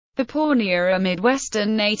The Pawnee are a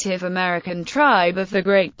Midwestern Native American tribe of the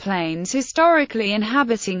Great Plains, historically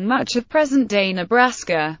inhabiting much of present-day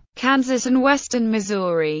Nebraska, Kansas and western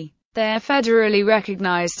Missouri. They are federally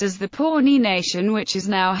recognized as the Pawnee Nation, which is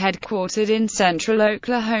now headquartered in central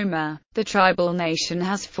Oklahoma. The tribal nation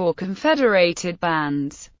has 4 confederated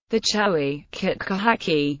bands: the Chowie,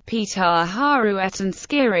 Kitcahaki, Petaharuet and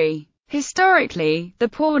Skiri. Historically, the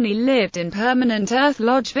Pawnee lived in permanent earth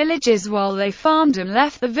lodge villages while they farmed and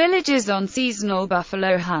left the villages on seasonal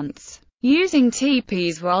buffalo hunts, using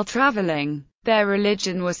teepees while traveling. Their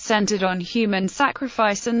religion was centered on human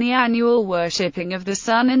sacrifice and the annual worshipping of the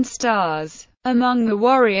sun and stars. Among the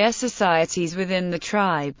warrior societies within the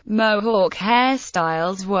tribe, Mohawk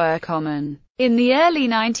hairstyles were common. In the early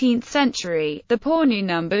 19th century, the Pawnee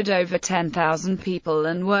numbered over 10,000 people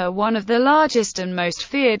and were one of the largest and most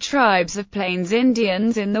feared tribes of Plains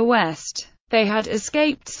Indians in the West. They had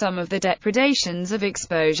escaped some of the depredations of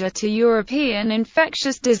exposure to European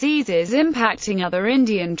infectious diseases impacting other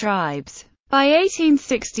Indian tribes. By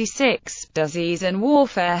 1866, disease and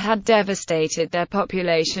warfare had devastated their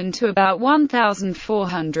population to about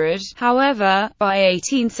 1,400. However, by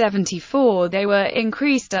 1874 they were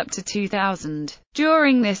increased up to 2,000.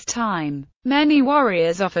 During this time, many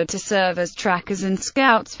warriors offered to serve as trackers and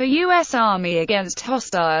scouts for U.S. Army against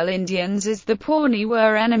hostile Indians, as the Pawnee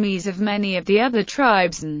were enemies of many of the other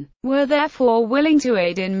tribes and were therefore willing to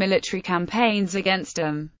aid in military campaigns against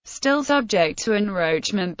them. Still subject to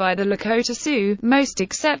encroachment by the Lakota Sioux, most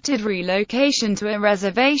accepted relocation to a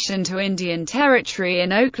reservation to Indian Territory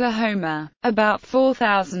in Oklahoma. About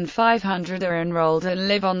 4,500 are enrolled and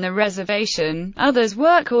live on the reservation, others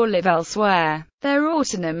work or live elsewhere. Their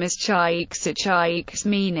autonym is Chaiks,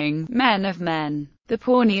 meaning men of men. The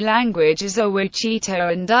Pawnee language is a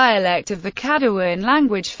Wichita dialect of the Caddoan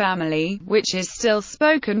language family, which is still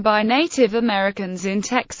spoken by Native Americans in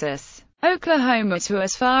Texas, Oklahoma to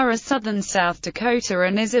as far as southern South Dakota,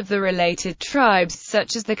 and is of the related tribes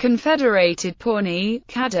such as the Confederated Pawnee,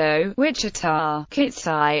 Caddo, Wichita,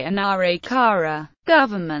 Kitsai and Arikara.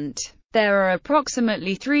 Government. There are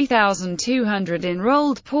approximately 3,200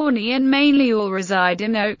 enrolled Pawnee and mainly all reside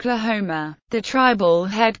in Oklahoma. The tribal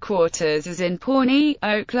headquarters is in Pawnee,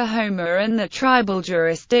 Oklahoma, and the tribal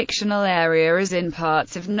jurisdictional area is in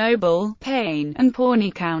parts of Noble, Payne, and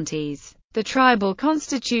Pawnee counties. The tribal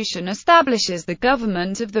constitution establishes the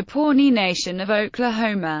government of the Pawnee Nation of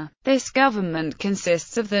Oklahoma. This government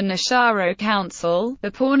consists of the Nasharo Council,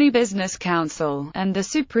 the Pawnee Business Council, and the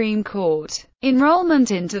Supreme Court.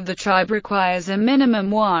 Enrollment into the tribe requires a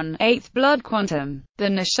minimum 1/8 blood quantum. The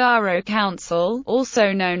Nasharo Council,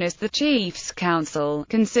 also known as the Chiefs Council,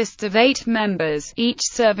 consists of 8 members, each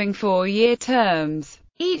serving 4-year terms.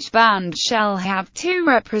 Each band shall have 2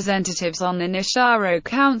 representatives on the Nasharo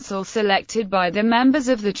Council selected by the members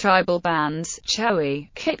of the tribal bands,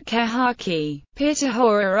 Chowie, Kitcahaki,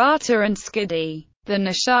 Petaharuet and Skidi. The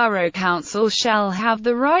Nasharo Council shall have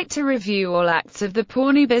the right to review all acts of the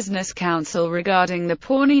Pawnee Business Council regarding the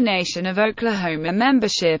Pawnee Nation of Oklahoma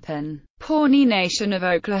membership and Pawnee Nation of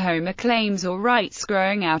Oklahoma claims or rights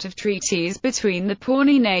growing out of treaties between the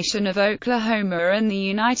Pawnee Nation of Oklahoma and the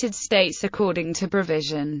United States according to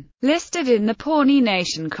provision listed in the Pawnee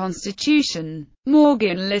Nation Constitution.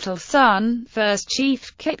 Morgan Little Son, 1st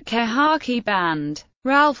Chief, Kitcahaki Band.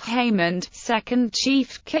 Ralph Haymond, 2nd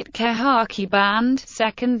Chief, Kitcahaki Band,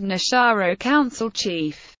 2nd Nasharo Council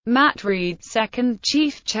Chief. Matt Reed, 2nd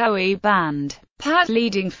Chief, Chowie Band. Pat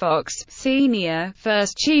Leading Fox, Sr.,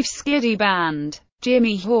 1st Chief, Skidi Band.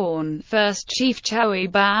 Jimmy Horn, 1st Chief,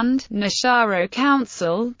 Chowie Band, Nasharo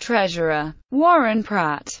Council, Treasurer. Warren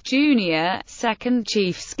Pratt, Jr., 2nd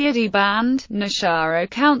Chief, Skidi Band, Nasharo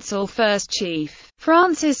Council, 1st Chief.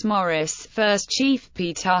 Francis Morris, 1st Chief,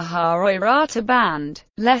 Petaharuet Band.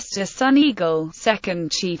 Lester Sun Eagle,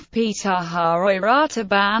 2nd Chief, Petaharuet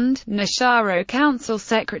Band, Nasharo Council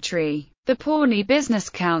Secretary. The Pawnee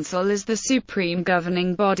Business Council is the supreme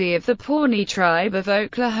governing body of the Pawnee Tribe of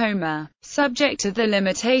Oklahoma, subject to the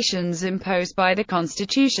limitations imposed by the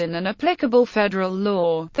Constitution and applicable federal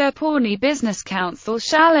law. The Pawnee Business Council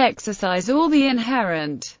shall exercise all the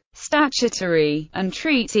inherent statutory and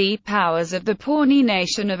treaty powers of the Pawnee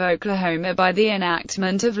Nation of Oklahoma by the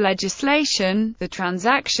enactment of legislation, the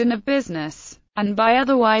transaction of business, and by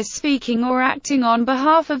otherwise speaking or acting on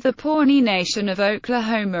behalf of the Pawnee Nation of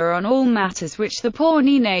Oklahoma on all matters which the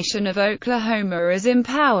Pawnee Nation of Oklahoma is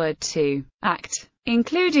empowered to act,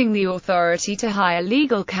 including the authority to hire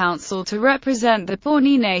legal counsel to represent the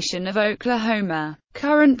Pawnee Nation of Oklahoma.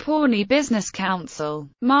 Current Pawnee Business Council: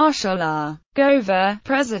 Marshall R. Gover,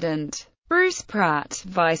 President; Bruce Pratt,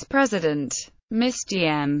 Vice President; Misty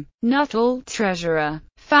M. Nuttall, Treasurer.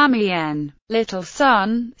 Family N. Little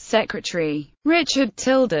Son, Secretary. Richard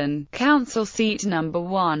Tilden, Council Seat No.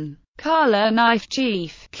 1. Carla Knife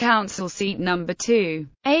Chief, Council Seat No. 2.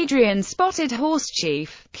 Adrian Spotted Horse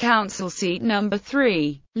Chief, Council Seat No.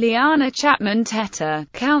 3. Liana Chapman Teta,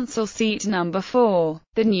 Council Seat No. 4.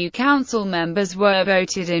 The new council members were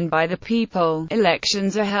voted in by the people.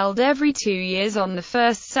 Elections are held every 2 years on the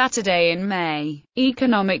first Saturday in May.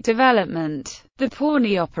 Economic development. The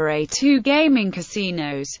Pawnee operate 2 gaming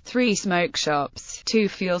casinos, 3 smoke shops, 2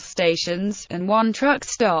 fuel stations, and 1 truck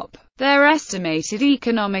stop. Their estimated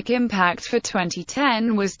economic impact for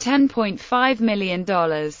 2010 was $10.5 million.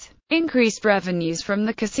 Increased revenues from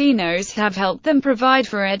the casinos have helped them provide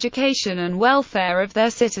for education and welfare of their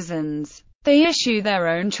citizens. They issue their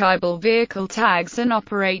own tribal vehicle tags and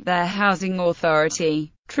operate their housing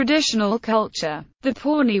authority. Traditional culture. The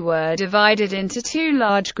Pawnee were divided into 2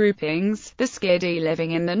 large groupings, the Skiddy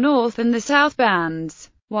living in the north and the south bands.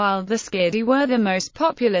 While the Skiddy were the most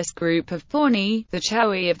populous group of Pawnee, the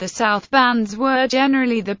Chowie of the South Bands were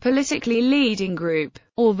generally the politically leading group,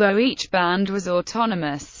 although each band was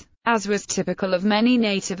autonomous. As was typical of many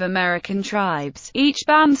Native American tribes, each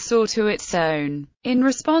band saw to its own. In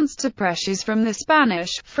response to pressures from the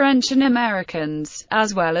Spanish, French and Americans,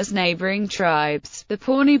 as well as neighboring tribes, the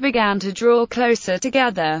Pawnee began to draw closer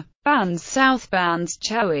together. Bands: South Bands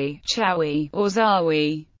Chowie, or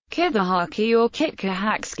Zawi, Kitahaki or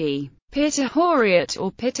Kitkahaxki, Pitahoriat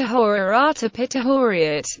or Pitahorarata,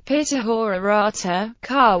 Pitahorarata,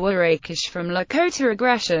 Kawarakish from Lakota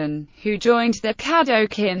Aggression, who joined the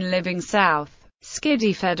Kadokin living south.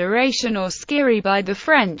 Skiddy Federation or Skiri by the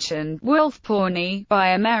French and Wolf Pawnee by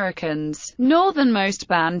Americans. Northernmost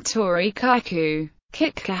band Tori Kaiku,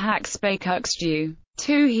 Kitkahaxpekuxju,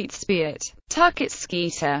 Tuhitspiat,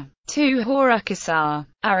 Tukitskita, Tuhorukasar,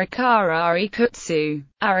 Arakararikutsu,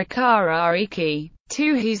 Arakarariki,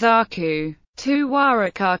 Tuhizaku,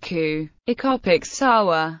 Tuwarakaku,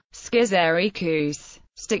 Ikopiksawa, Skizerikus,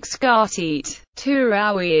 Stixkatit,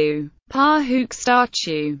 Turawiu,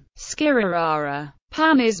 Pahukstachu, Skirarara,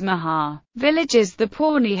 Panismaha. Villages. The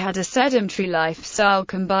Pawnee had a sedentary lifestyle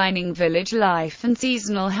combining village life and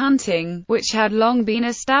seasonal hunting, which had long been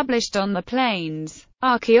established on the plains.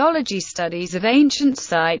 Archaeology studies of ancient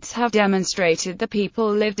sites have demonstrated the people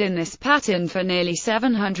lived in this pattern for nearly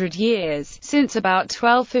 700 years, since about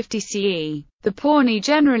 1250 CE. The Pawnee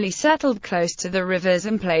generally settled close to the rivers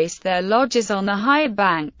and placed their lodges on the higher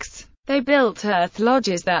banks. They built earth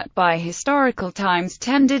lodges that by historical times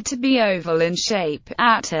tended to be oval in shape.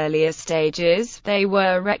 At earlier stages, they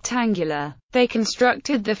were rectangular. They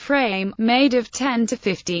constructed the frame, made of 10 to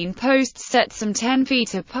 15 posts set some 10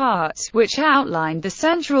 feet apart, which outlined the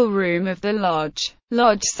central room of the lodge.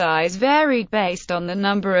 Lodge size varied based on the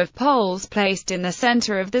number of poles placed in the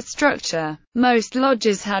center of the structure. Most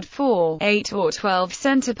lodges had 4, 8 or 12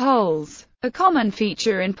 center poles. A common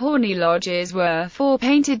feature in Pawnee lodges were 4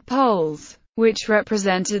 painted poles, which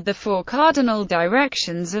represented the 4 cardinal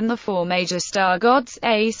directions and the 4 major star gods.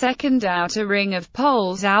 A second outer ring of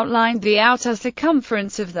poles outlined the outer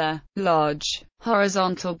circumference of the lodge.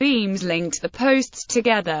 Horizontal beams linked the posts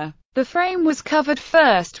together. The frame was covered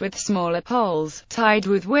first with smaller poles, tied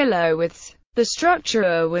with willow withes. The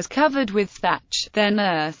structure was covered with thatch, then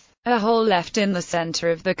earth. A hole left in the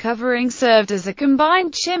center of the covering served as a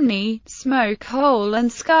combined chimney, smoke hole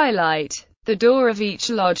and skylight. The door of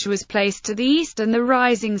each lodge was placed to the east and the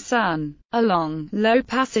rising sun. A long, low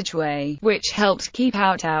passageway, which helped keep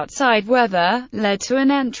out outside weather, led to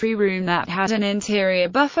an entry room that had an interior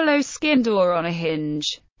buffalo skin door on a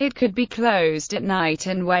hinge. It could be closed at night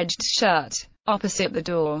and wedged shut. Opposite the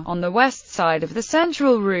door, on the west side of the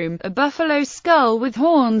central room, a buffalo skull with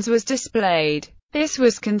horns was displayed. This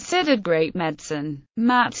was considered great medicine.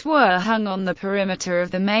 Mats were hung on the perimeter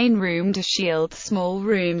of the main room to shield small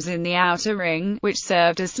rooms in the outer ring, which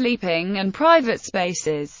served as sleeping and private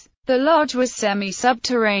spaces. The lodge was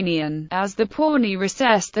semi-subterranean, as the Pawnee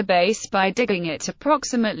recessed the base by digging it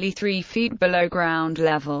approximately 3 feet below ground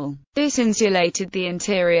level. This insulated the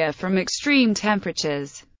interior from extreme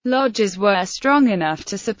temperatures. Lodges were strong enough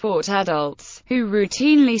to support adults, who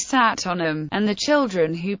routinely sat on them, and the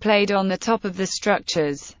children who played on the top of the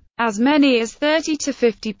structures. As many as 30 to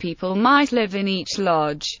 50 people might live in each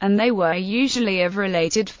lodge, and they were usually of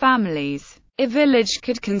related families. A village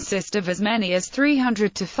could consist of as many as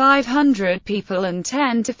 300 to 500 people and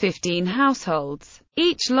 10 to 15 households.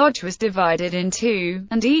 Each lodge was divided in 2,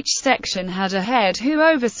 and each section had a head who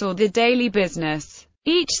oversaw the daily business.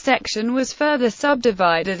 Each section was further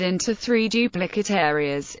subdivided into 3 duplicate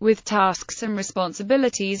areas, with tasks and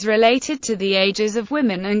responsibilities related to the ages of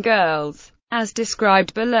women and girls. As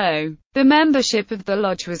described below, the membership of the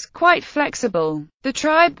lodge was quite flexible. The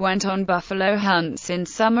tribe went on buffalo hunts in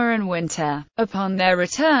summer and winter. Upon their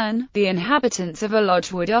return, the inhabitants of a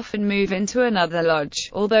lodge would often move into another lodge,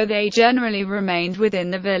 although they generally remained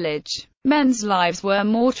within the village. Men's lives were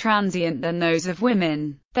more transient than those of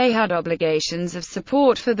women. They had obligations of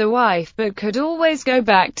support for the wife but could always go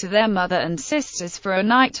back to their mother and sisters for a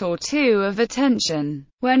night or two of attention.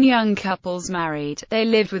 When young couples married, they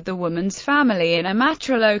lived with the woman's family in a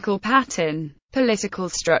matrilocal pattern. Political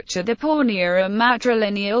structure: the Pawnee are a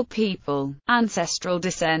matrilineal people. Ancestral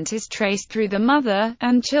descent is traced through the mother,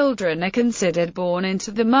 and children are considered born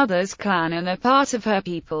into the mother's clan and are part of her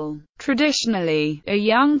people. Traditionally, a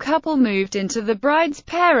young couple moved into the bride's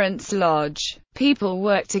parents' lodge. People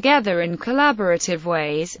work together in collaborative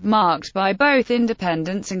ways, marked by both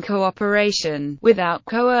independence and cooperation, without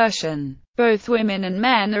coercion. Both women and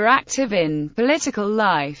men are active in political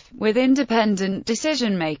life, with independent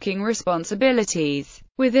decision-making responsibilities.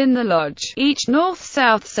 Within the lodge, each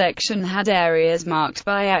north-south section had areas marked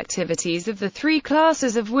by activities of the three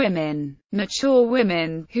classes of women: mature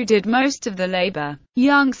women, who did most of the labor;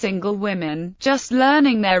 young single women, just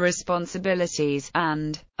learning their responsibilities;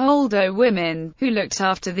 and older women, who looked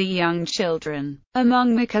after the young children.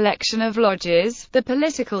 Among the collection of lodges, the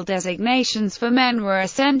political designations for men were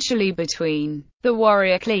essentially between the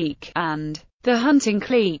warrior clique and the hunting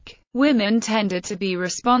clique. Women tended to be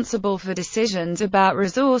responsible for decisions about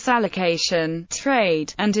resource allocation,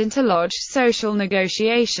 trade, and interlodge social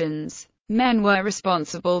negotiations. Men were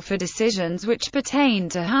responsible for decisions which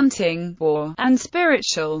pertained to hunting, war, and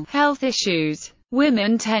spiritual health issues.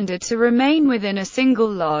 Women tended to remain within a single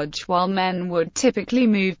lodge, while men would typically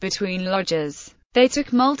move between lodges. They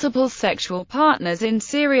took multiple sexual partners in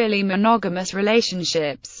serially monogamous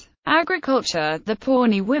relationships. Agriculture: the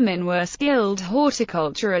Pawnee women were skilled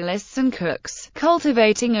horticulturalists and cooks,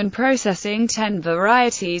 cultivating and processing 10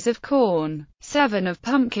 varieties of corn, 7 of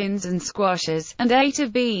pumpkins and squashes, and 8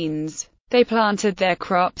 of beans. They planted their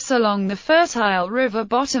crops along the fertile river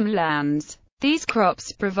bottom lands. These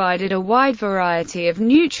crops provided a wide variety of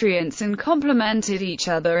nutrients and complemented each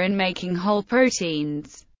other in making whole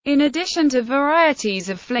proteins, in addition to varieties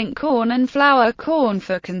of flint corn and flour corn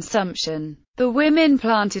for consumption. The women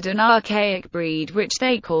planted an archaic breed which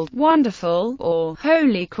they called wonderful or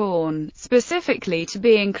holy corn, specifically to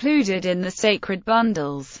be included in the sacred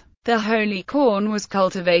bundles. The holy corn was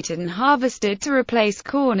cultivated and harvested to replace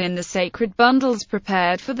corn in the sacred bundles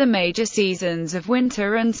prepared for the major seasons of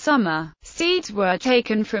winter and summer. Seeds were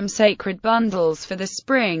taken from sacred bundles for the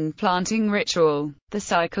spring planting ritual. The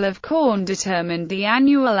cycle of corn determined the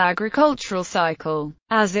annual agricultural cycle,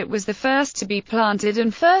 as it was the first to be planted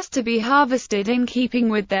and first to be harvested in keeping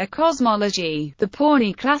with their cosmology. The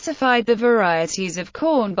Pawnee classified the varieties of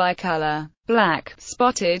corn by color: black,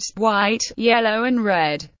 spotted, white, yellow and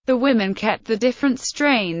red. The women kept the different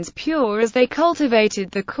strains pure as they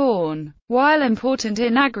cultivated the corn. While important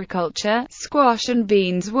in agriculture, squash and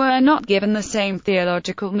beans were not given the same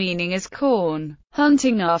theological meaning as corn.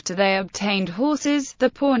 Hunting: after they obtained horses, the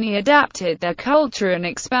Pawnee adapted their culture and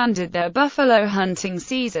expanded their buffalo hunting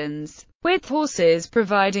seasons. With horses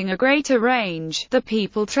providing a greater range, the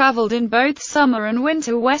people traveled in both summer and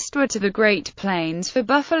winter westward to the Great Plains for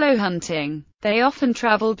buffalo hunting. They often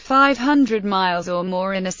traveled 500 miles or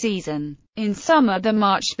more in a season. In summer the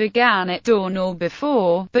march began at dawn or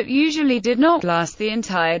before, but usually did not last the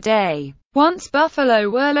entire day. Once buffalo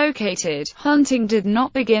were located, hunting did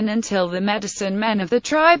not begin until the medicine men of the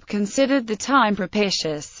tribe considered the time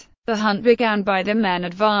propitious. The hunt began by the men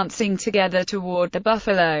advancing together toward the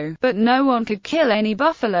buffalo, but no one could kill any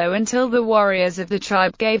buffalo until the warriors of the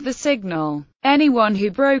tribe gave the signal. Anyone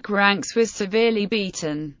who broke ranks was severely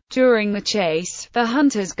beaten. During the chase, the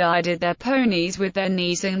hunters guided their ponies with their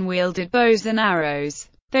knees and wielded bows and arrows.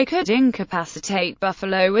 They could incapacitate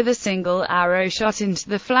buffalo with a single arrow shot into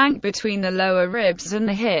the flank between the lower ribs and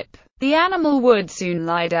the hip. The animal would soon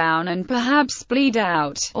lie down and perhaps bleed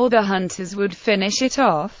out, or the hunters would finish it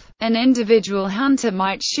off. An individual hunter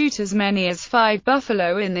might shoot as many as 5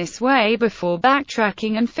 buffalo in this way before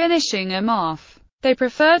backtracking and finishing them off. They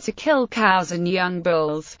preferred to kill cows and young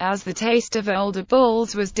bulls, as the taste of older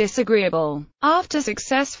bulls was disagreeable. After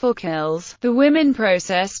successful kills, the women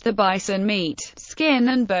processed the bison meat, skin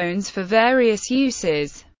and bones for various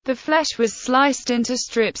uses. The flesh was sliced into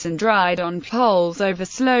strips and dried on poles over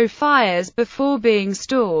slow fires before being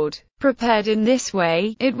stored. Prepared in this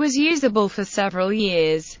way, it was usable for several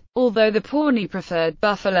years. Although the Pawnee preferred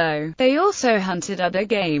buffalo, they also hunted other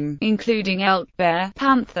game, including elk, bear,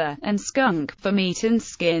 panther, and skunk, for meat and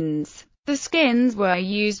skins. The skins were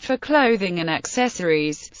used for clothing and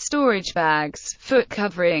accessories, storage bags, foot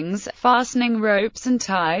coverings, fastening ropes and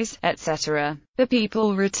ties, etc. The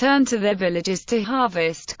people returned to their villages to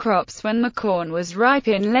harvest crops when the corn was ripe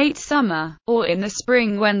in late summer, or in the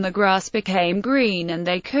spring when the grass became green and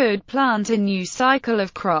they could plant a new cycle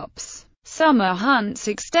of crops. Summer hunts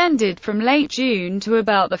extended from late June to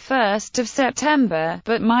about the 1st of September,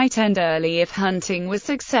 but might end early if hunting was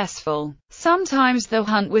successful. Sometimes the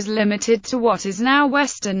hunt was limited to what is now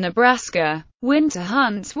western Nebraska. Winter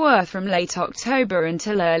hunts were from late October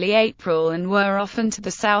until early April and were often to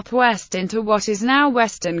the southwest into what is now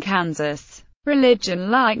western Kansas. Religion.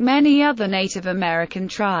 Like many other Native American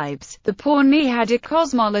tribes, the Pawnee had a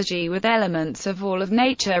cosmology with elements of all of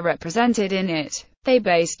nature represented in it. They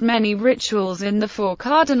based many rituals in the 4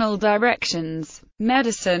 cardinal directions.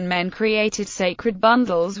 Medicine men created sacred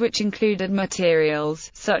bundles which included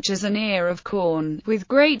materials, such as an ear of corn, with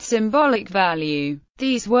great symbolic value.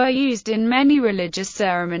 These were used in many religious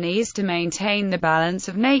ceremonies to maintain the balance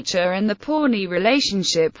of nature and the Pawnee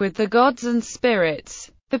relationship with the gods and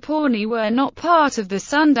spirits. The Pawnee were not part of the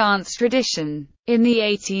Sundance tradition. In the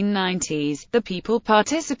 1890s, the people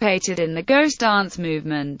participated in the ghost dance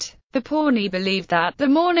movement. The Pawnee believed that the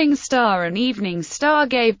morning star and evening star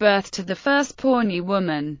gave birth to the first Pawnee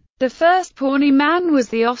woman. The first Pawnee man was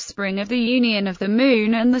the offspring of the union of the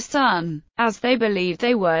moon and the sun. As they believed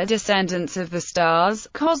they were descendants of the stars,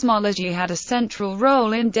 cosmology had a central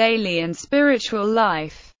role in daily and spiritual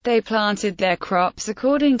life. They planted their crops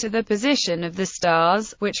according to the position of the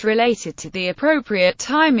stars, which related to the appropriate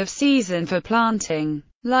time of season for planting.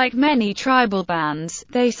 Like many tribal bands,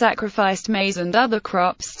 they sacrificed maize and other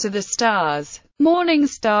crops to the stars. Morning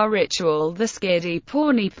star ritual. The Skiddy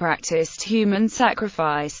Pawnee practiced human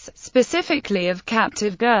sacrifice, specifically of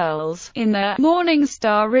captive girls, in their morning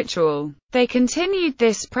star ritual. They continued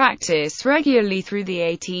this practice regularly through the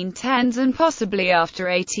 1810s and possibly after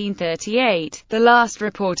 1838, the last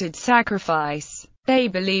reported sacrifice. They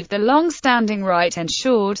believed the long-standing rite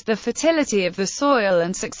ensured the fertility of the soil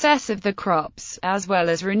and success of the crops, as well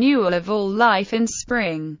as renewal of all life in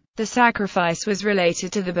spring. The sacrifice was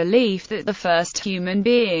related to the belief that the first human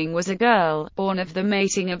being was a girl, born of the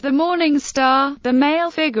mating of the morning star, the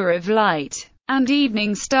male figure of light, and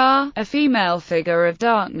evening star, a female figure of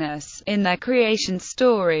darkness, in their creation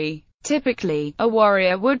story. Typically, a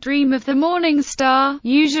warrior would dream of the morning star,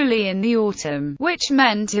 usually in the autumn, which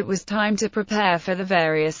meant it was time to prepare for the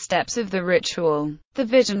various steps of the ritual. The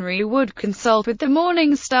visionary would consult with the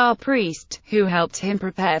morning star priest, who helped him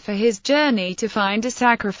prepare for his journey to find a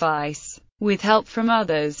sacrifice. With help from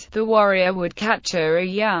others, the warrior would capture a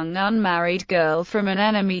young unmarried girl from an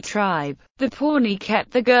enemy tribe. The Pawnee kept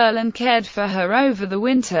the girl and cared for her over the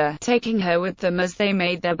winter, taking her with them as they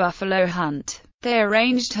made their buffalo hunt. They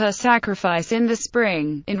arranged her sacrifice in the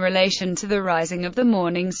spring, in relation to the rising of the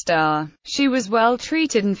morning star. She was well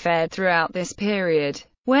treated and fed throughout this period.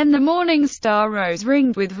 When the morning star rose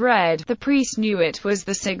ringed with red, the priest knew it was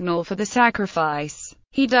the signal for the sacrifice.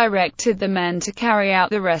 He directed the men to carry out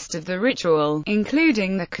the rest of the ritual,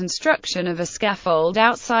 including the construction of a scaffold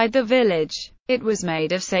outside the village. It was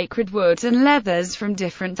made of sacred woods and leathers from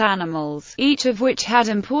different animals, each of which had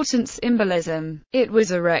important symbolism. It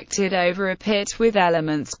was erected over a pit with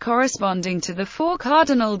elements corresponding to the 4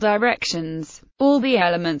 cardinal directions. All the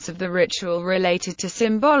elements of the ritual related to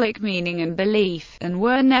symbolic meaning and belief, and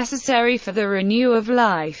were necessary for the renewal of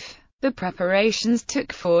life. The preparations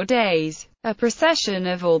took 4 days. A procession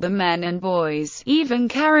of all the men and boys, even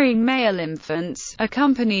carrying male infants,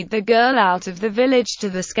 accompanied the girl out of the village to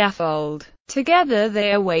the scaffold. Together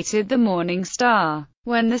they awaited the morning star.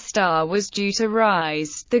 When the star was due to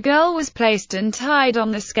rise, the girl was placed and tied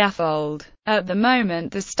on the scaffold. At the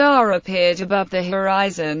moment the star appeared above the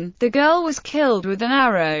horizon, the girl was killed with an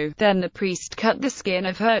arrow. Then the priest cut the skin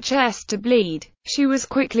of her chest to bleed. She was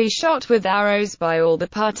quickly shot with arrows by all the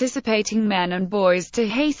participating men and boys to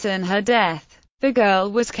hasten her death. The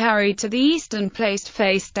girl was carried to the east and placed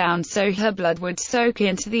face down so her blood would soak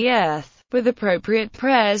into the earth. With appropriate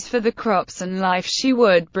prayers for the crops and life she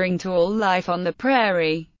would bring to all life on the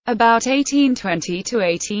prairie. About 1820 to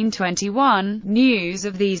 1821, news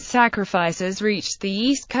of these sacrifices reached the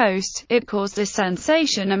East Coast. It caused a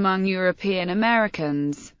sensation among European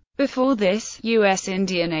Americans. Before this, U.S.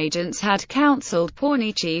 Indian agents had counseled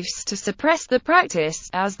Pawnee chiefs to suppress the practice,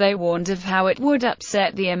 as they warned of how it would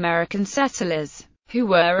upset the American settlers, who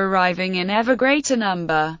were arriving in ever greater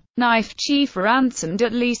number. Knife Chief ransomed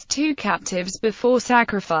at least 2 captives before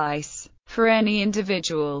sacrifice. For any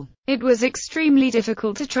individual, it was extremely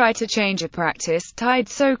difficult to try to change a practice tied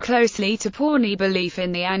so closely to Pawnee belief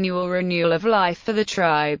in the annual renewal of life for the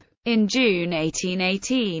tribe. In June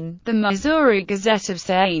 1818, the Missouri Gazette of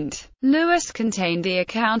St. Louis contained the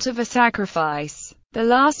account of a sacrifice. The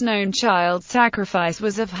last known child sacrifice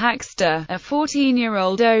was of Haxter, a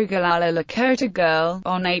 14-year-old Ogallala Lakota girl,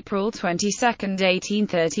 on April 22,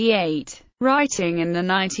 1838. Writing in the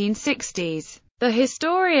 1960s, the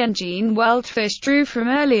historian Gene Weltfish drew from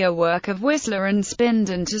earlier work of Whistler and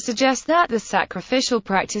Spindon to suggest that the sacrificial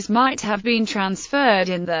practice might have been transferred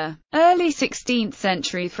in the early 16th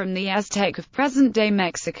century from the Aztec of present-day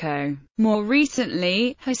Mexico. More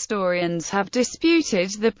recently, historians have disputed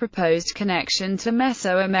the proposed connection to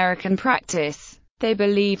Mesoamerican practice. They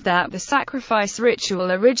believe that the sacrifice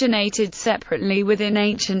ritual originated separately within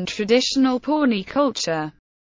ancient traditional Pawnee culture.